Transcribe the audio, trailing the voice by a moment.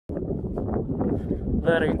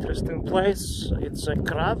Very interesting place. It's a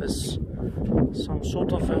crevice, some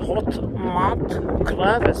sort of a hot mud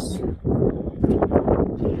crevice.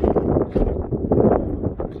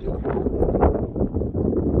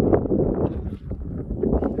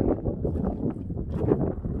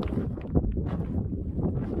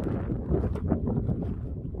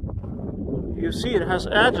 You see it has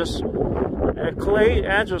edges, clay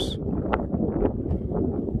edges.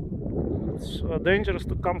 It's dangerous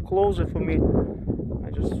to come closer for me. I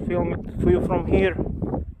just film it for you from here.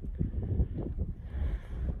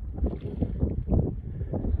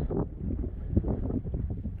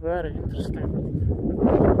 Very interesting.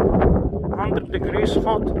 100 degrees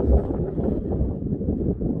hot.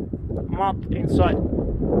 Mud inside.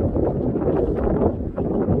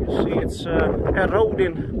 You see it's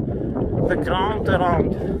eroding the ground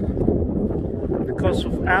around because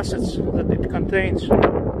of acids that it contains.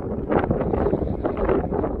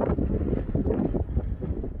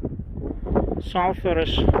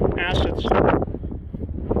 Sulfurous acids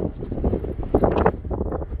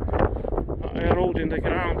eroding the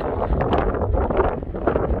ground.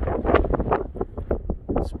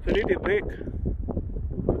 It's pretty big.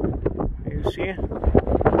 You see?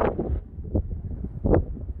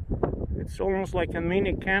 It's almost like a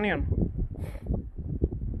mini canyon.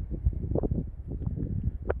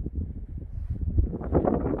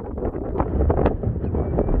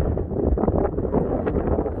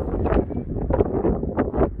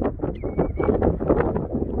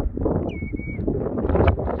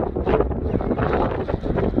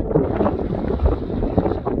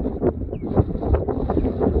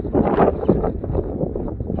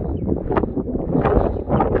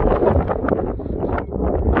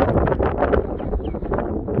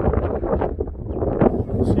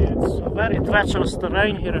 Very treacherous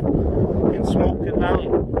terrain here in Smokey Valley.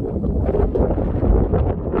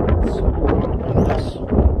 It's like this.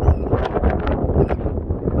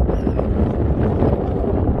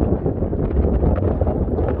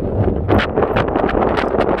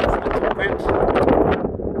 Wind.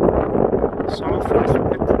 Southwest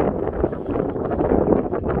wind.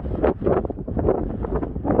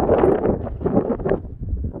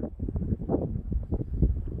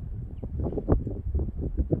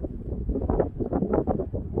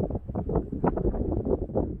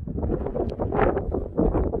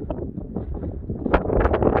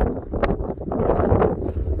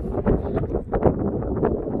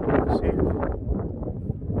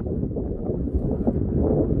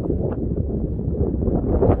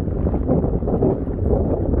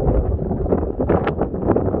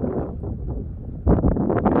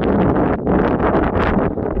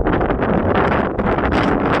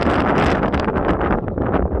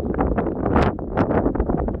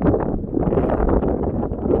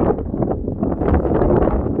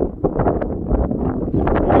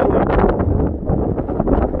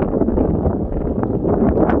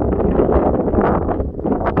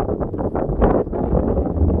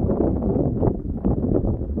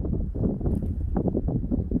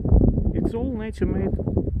 It's all nature made.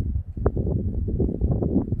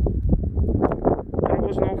 There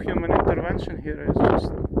was no human intervention here, it's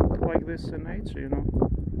just like this in nature, you know.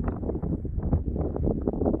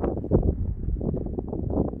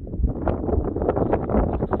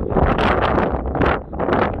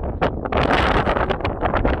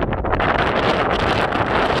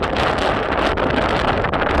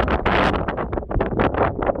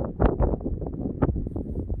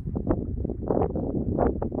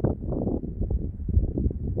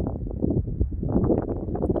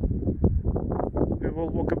 We'll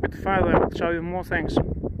walk a bit further, I'll show you more things.